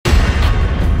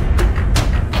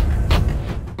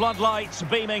floodlights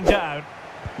beaming down.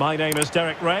 My name is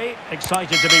Derek Ray,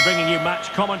 excited to be bringing you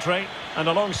match commentary. And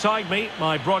alongside me,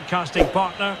 my broadcasting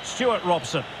partner, Stuart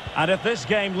Robson. And if this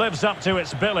game lives up to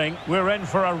its billing, we're in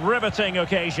for a riveting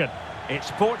occasion. It's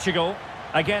Portugal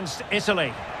against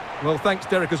Italy. Well, thanks,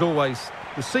 Derek, as always.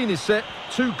 The scene is set,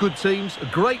 two good teams, a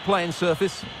great playing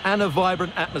surface and a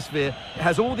vibrant atmosphere. It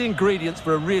has all the ingredients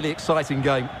for a really exciting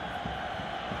game.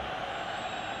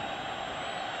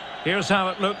 Here's how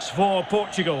it looks for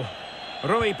Portugal.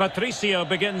 Rui Patricio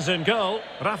begins in goal.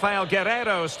 Rafael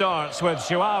Guerreiro starts with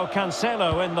João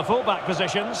Cancelo in the fullback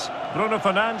positions. Bruno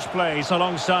Fernandes plays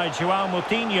alongside João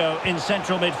Moutinho in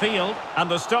central midfield. And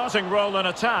the starting role in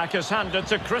attack is handed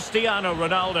to Cristiano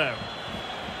Ronaldo.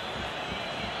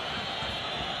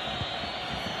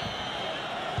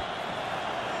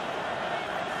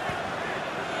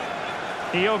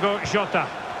 Diogo Jota.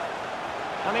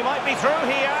 And he might be through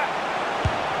here.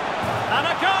 And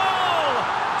a goal!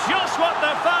 Just what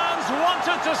the fans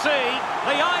wanted to see.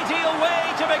 The ideal way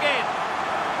to begin.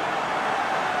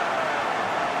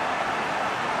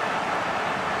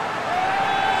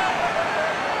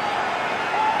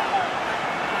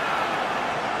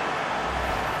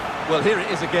 Well, here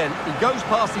it is again. He goes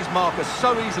past his marker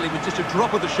so easily with just a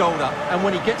drop of the shoulder. And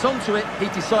when he gets onto it, he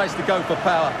decides to go for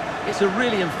power. It's a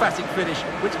really emphatic finish,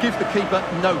 which gives the keeper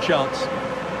no chance.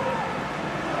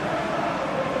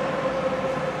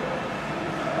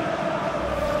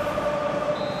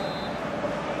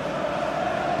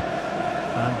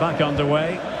 And back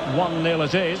underway, 1-0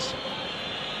 it is.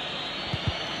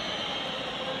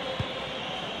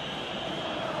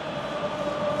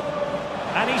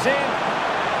 And he's in.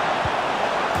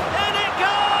 In it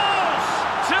goes!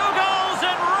 2 goals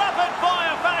in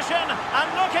rapid-fire fashion and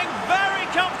looking very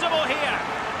comfortable here.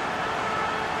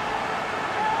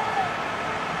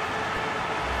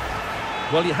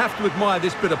 Well, you have to admire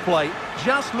this bit of play.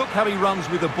 Just look how he runs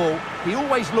with the ball. He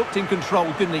always looked in control,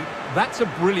 didn't he? That's a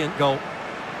brilliant goal.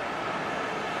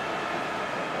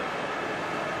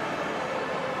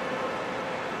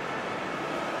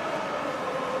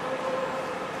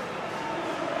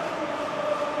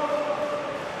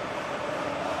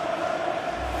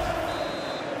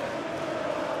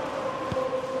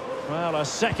 Well, a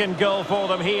second goal for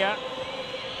them here.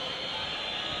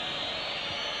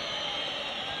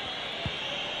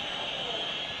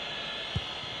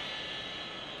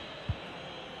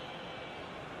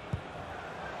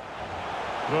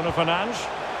 Bruno Fernandes.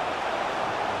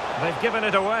 They've given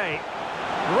it away.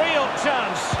 Real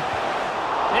chance.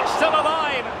 It's still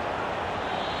alive.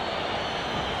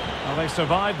 Well, they've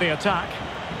survived the attack.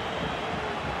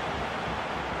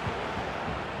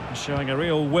 Showing a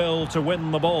real will to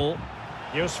win the ball.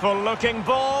 Useful looking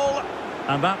ball.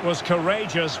 And that was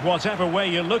courageous, whatever way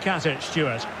you look at it,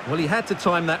 Stuart. Well, he had to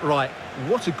time that right.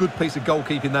 What a good piece of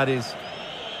goalkeeping that is.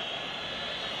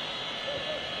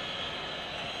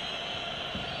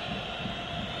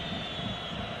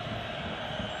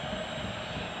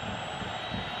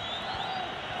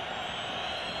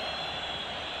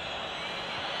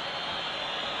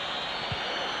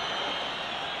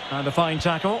 And a fine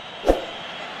tackle.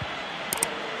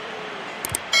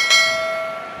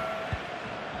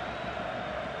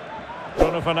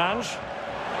 Bruno Fernandes.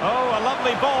 Oh, a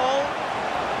lovely ball.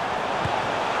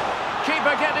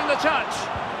 Keeper getting the touch.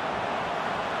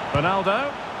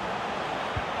 Ronaldo.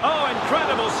 Oh,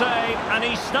 incredible save, and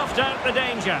he snuffed out the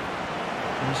danger.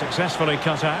 And successfully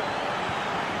cut out.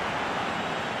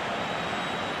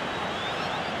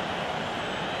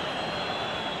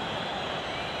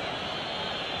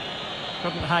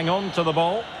 Couldn't hang on to the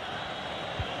ball.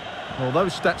 Well,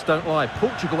 those stats don't lie.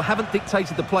 Portugal haven't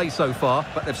dictated the play so far,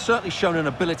 but they've certainly shown an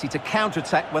ability to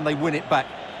counter-attack when they win it back.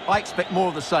 I expect more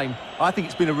of the same. I think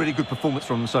it's been a really good performance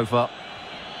from them so far.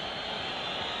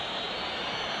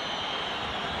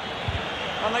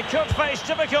 And they could face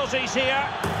difficulties here.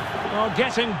 Well,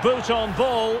 getting boot on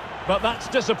ball, but that's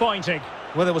disappointing.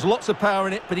 Well, there was lots of power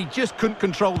in it, but he just couldn't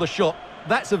control the shot.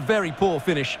 That's a very poor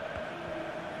finish.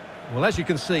 Well, as you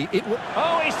can see, it...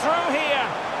 Oh, he's through here.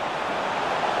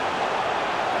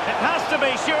 It has to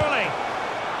be, surely.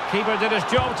 Keeper did his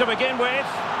job to begin with.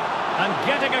 And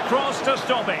getting across to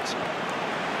stop it.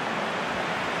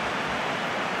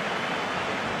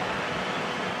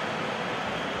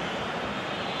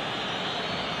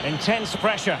 Intense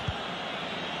pressure.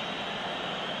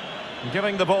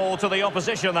 Giving the ball to the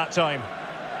opposition that time.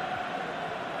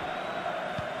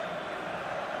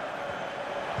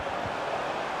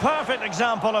 Perfect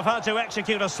example of how to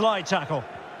execute a slide tackle.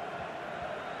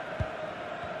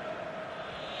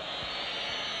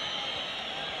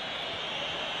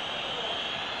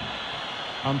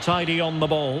 Untidy on the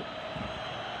ball.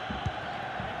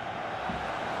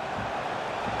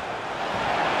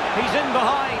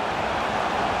 behind.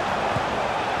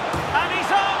 And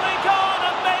he's only gone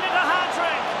and made it a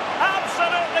hat-trick.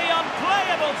 Absolutely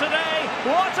unplayable today.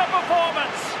 What a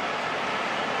performance.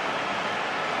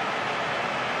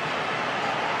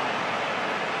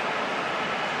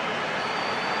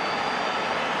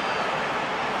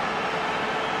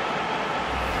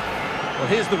 Well,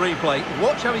 here's the replay.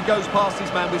 Watch how he goes past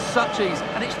his man with such ease,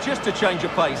 and it's just a change of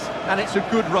pace. And it's a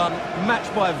good run,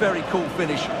 matched by a very cool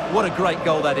finish. What a great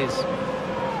goal that is.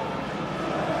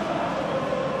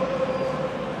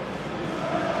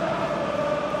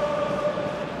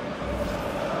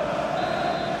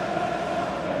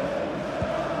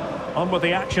 On with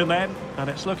the action then,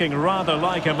 and it's looking rather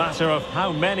like a matter of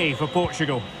how many for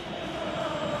Portugal.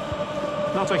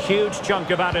 Not a huge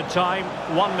chunk of added time,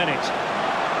 1 minute.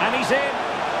 And he's in.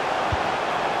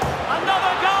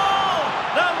 Another goal!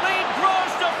 The lead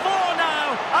grows to 4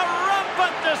 now. A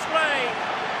rampant display.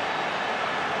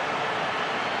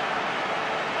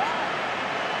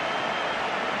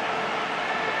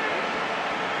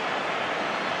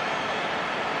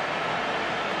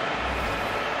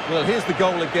 Well, here's the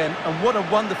goal again, and what a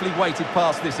wonderfully weighted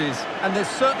pass this is. And there's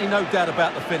certainly no doubt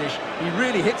about the finish. He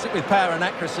really hits it with power and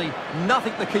accuracy.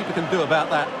 Nothing the keeper can do about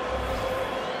that.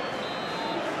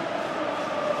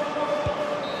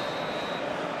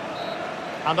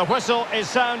 And the whistle is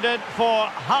sounded for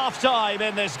half-time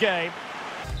in this game.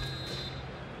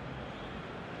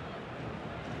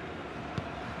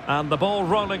 And the ball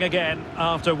rolling again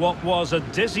after what was a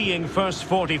dizzying first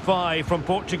 45 from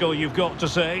Portugal, you've got to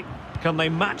say. Can they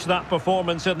match that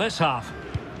performance in this half?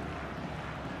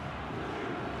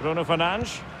 Bruno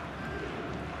Fernandes.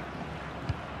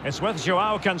 It's with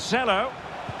Joao Cancelo.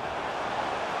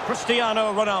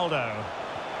 Cristiano Ronaldo.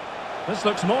 This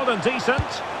looks more than decent.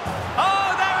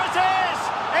 Oh, there it is!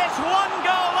 It's one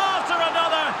goal after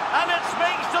another, and it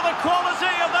speaks to the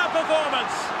quality of their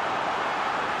performance.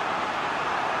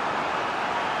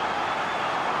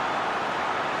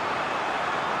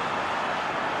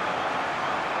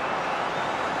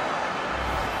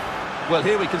 Well,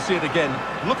 here we can see it again.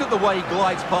 Look at the way he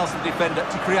glides past the defender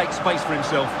to create space for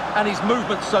himself. And his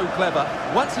movement's so clever.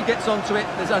 Once he gets onto it,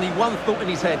 there's only one thought in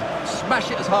his head.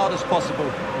 Smash it as hard as possible.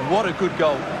 What a good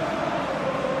goal.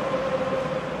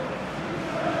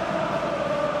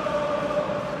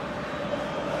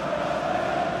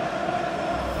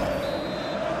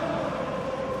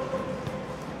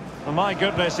 Oh my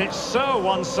goodness, it's so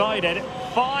one-sided.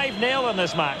 5-0 in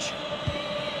this match.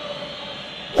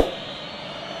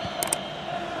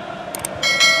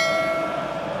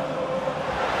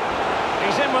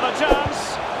 He's in with a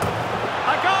chance.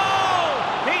 A goal!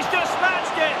 He's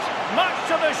dispatched it, much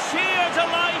to the sheer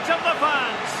delight of the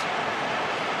fans.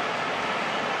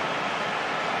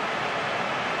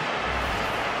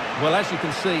 Well, as you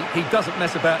can see, he doesn't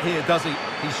mess about here, does he?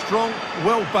 He's strong,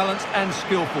 well-balanced and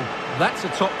skillful. That's a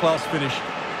top-class finish.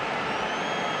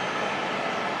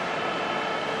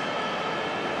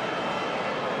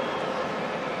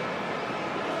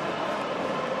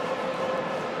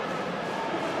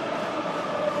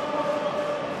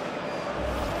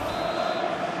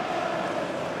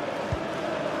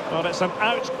 Well, it's an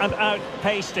out-and-out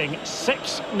pasting.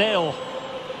 6-0.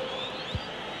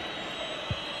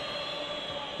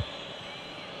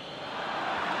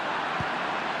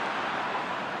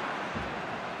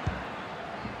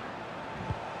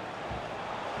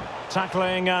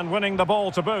 Tackling and winning the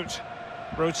ball to boot.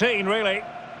 Routine, really.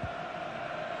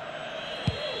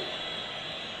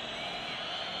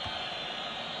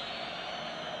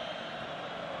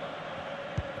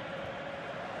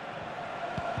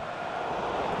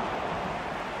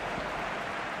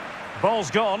 Ball's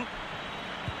gone.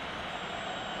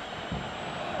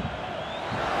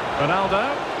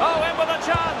 Ronaldo. Oh, in with a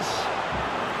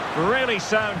chance. Really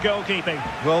sound goalkeeping.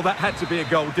 Well, that had to be a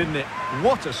goal, didn't it?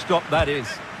 What a stop that is.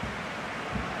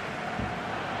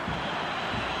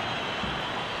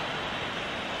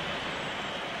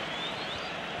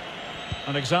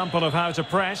 An example of how to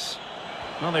press.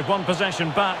 Well, they've won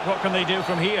possession back. What can they do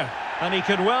from here? And he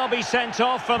could well be sent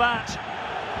off for that.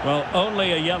 Well,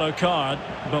 only a yellow card,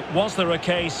 but was there a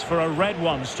case for a red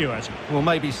one, Stuart? Well,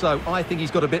 maybe so. I think he's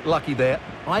got a bit lucky there.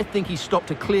 I think he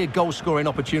stopped a clear goal-scoring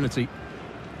opportunity.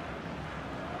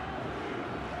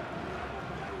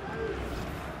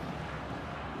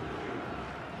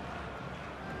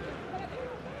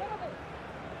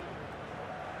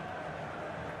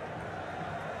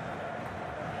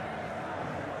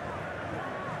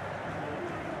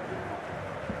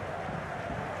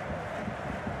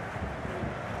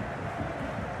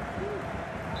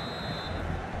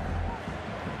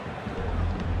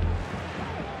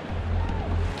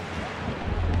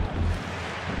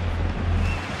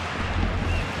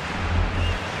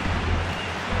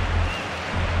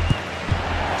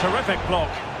 perfect block.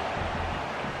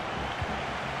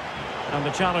 And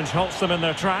the challenge halts them in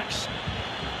their tracks.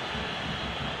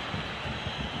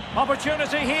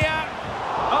 Opportunity here.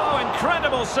 Oh,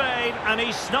 incredible save, and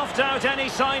he snuffed out any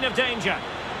sign of danger.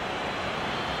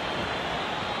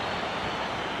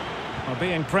 Well,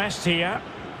 being pressed here,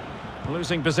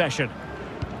 losing possession.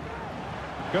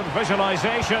 Good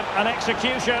visualisation and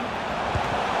execution.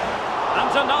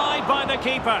 And denied by the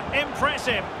keeper.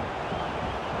 Impressive.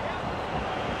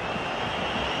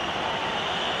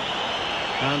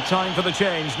 And time for the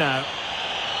change now.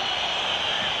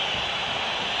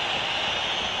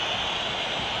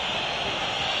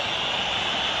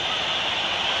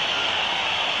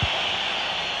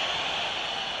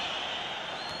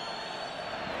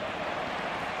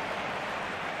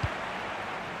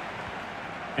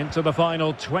 Into the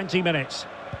final 20 minutes.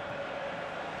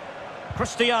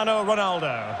 Cristiano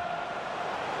Ronaldo.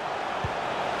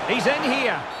 He's in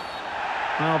here.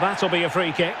 Well, that'll be a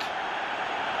free kick.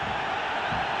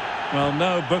 Well,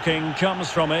 no booking comes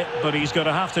from it, but he's going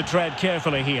to have to tread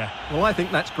carefully here. Well, I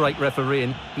think that's great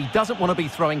refereeing. He doesn't want to be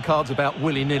throwing cards about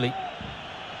willy-nilly.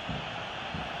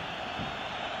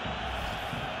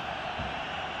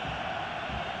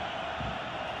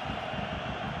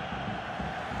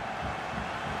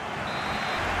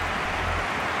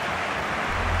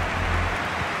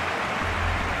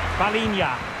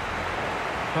 Balinha.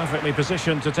 Perfectly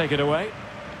positioned to take it away.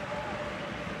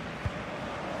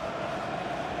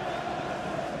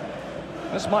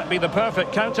 This might be the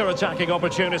perfect counter-attacking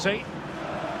opportunity.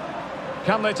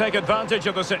 Can they take advantage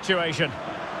of the situation?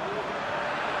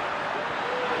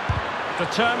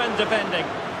 Determined defending.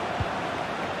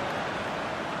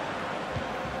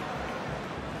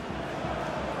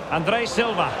 Andre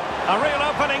Silva. A real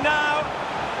opening now.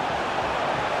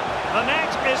 The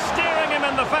net is steering him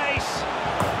in the face.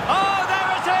 Oh,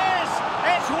 there it is!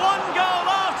 It's one goal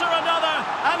after another,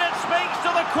 and it speaks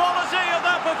to the quality of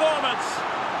that performance.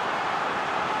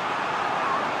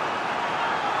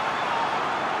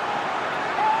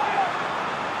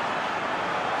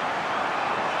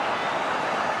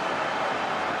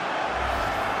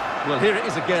 Well, here it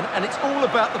is again, and it's all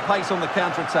about the pace on the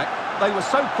counter-attack. They were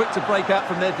so quick to break out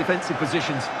from their defensive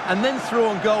positions, and then through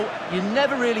on goal, you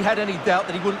never really had any doubt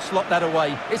that he wouldn't slot that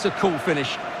away. It's a cool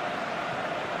finish.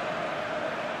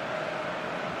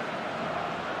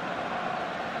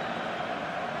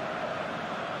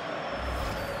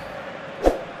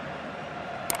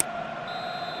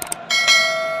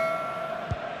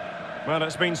 Well,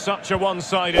 it's been such a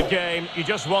one-sided game, you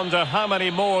just wonder how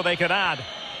many more they could add.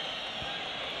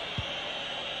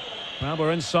 Well,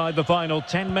 we're inside the final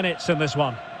 10 minutes in this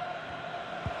one.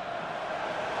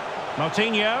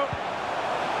 Moutinho.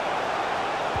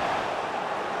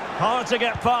 Hard to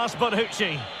get past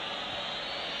Bonucci.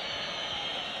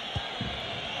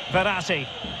 Verratti.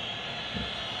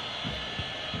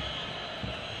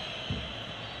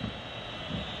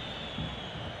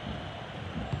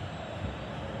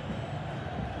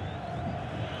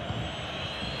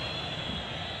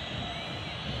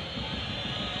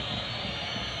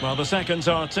 Well, the seconds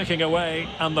are ticking away,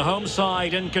 and the home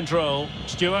side in control.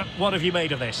 Stuart, what have you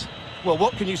made of this? Well,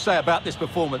 what can you say about this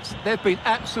performance? They've been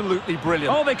absolutely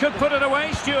brilliant. Oh, they could put it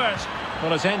away, Stuart.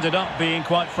 Well, it's ended up being,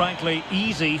 quite frankly,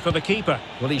 easy for the keeper.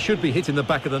 Well, he should be hitting the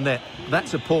back of the net.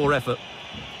 That's a poor effort.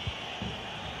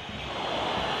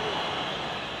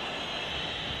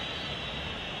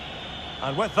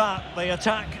 And with that, the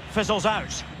attack fizzles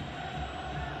out.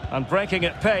 And breaking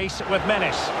at pace with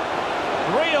menace.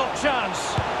 Real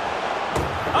chance.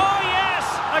 Oh, yes!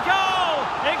 A goal!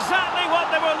 Exactly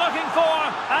what they were looking for,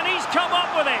 and he's come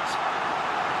up with it.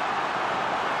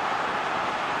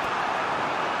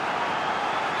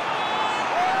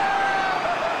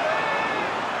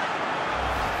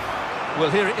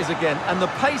 Well, here it is again, and the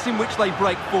pace in which they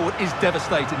break forward is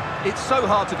devastating. It's so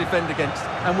hard to defend against,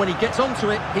 and when he gets onto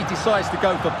it, he decides to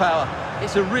go for power.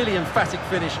 It's a really emphatic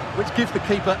finish, which gives the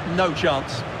keeper no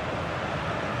chance.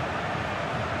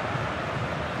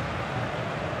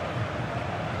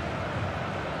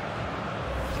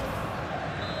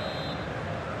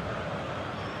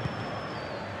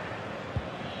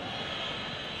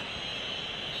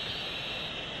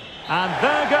 And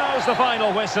there goes the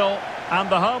final whistle, and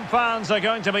the home fans are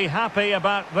going to be happy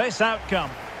about this outcome.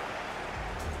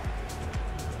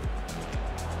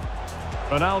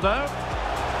 Ronaldo.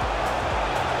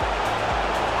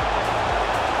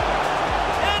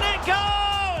 In it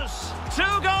goes! 2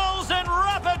 goals in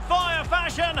rapid-fire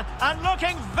fashion, and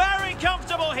looking very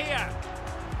comfortable here.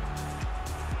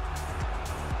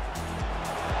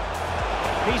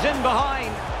 He's in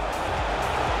behind.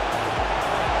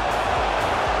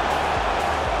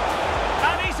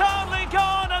 On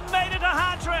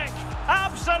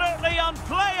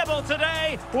unplayable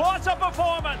today. What a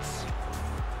performance!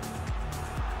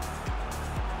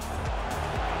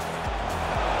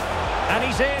 And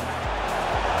he's in.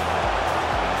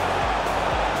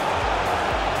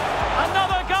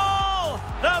 Another goal!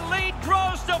 The lead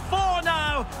grows to 4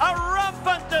 now. A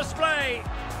rampant display.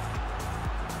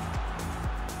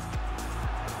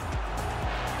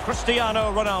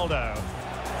 Cristiano Ronaldo.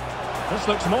 This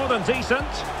looks more than decent.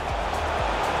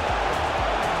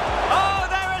 Oh,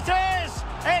 there it is!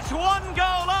 It's one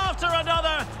goal after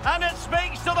another, and it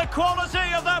speaks to the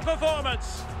quality of their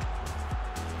performance.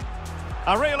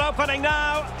 A real opening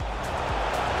now.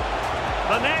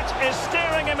 The net is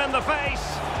staring him in the face.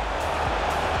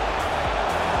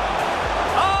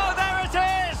 Oh, there it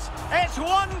is! It's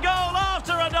one goal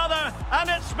after another, and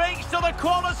it speaks to the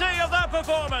quality of their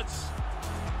performance.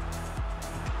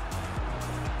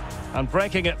 And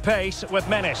breaking at pace with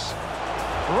menace.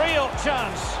 Real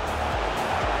chance.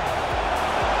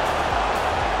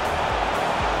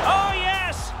 Oh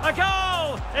yes, a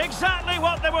goal! Exactly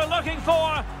what they were looking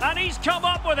for, and he's come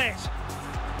up with it.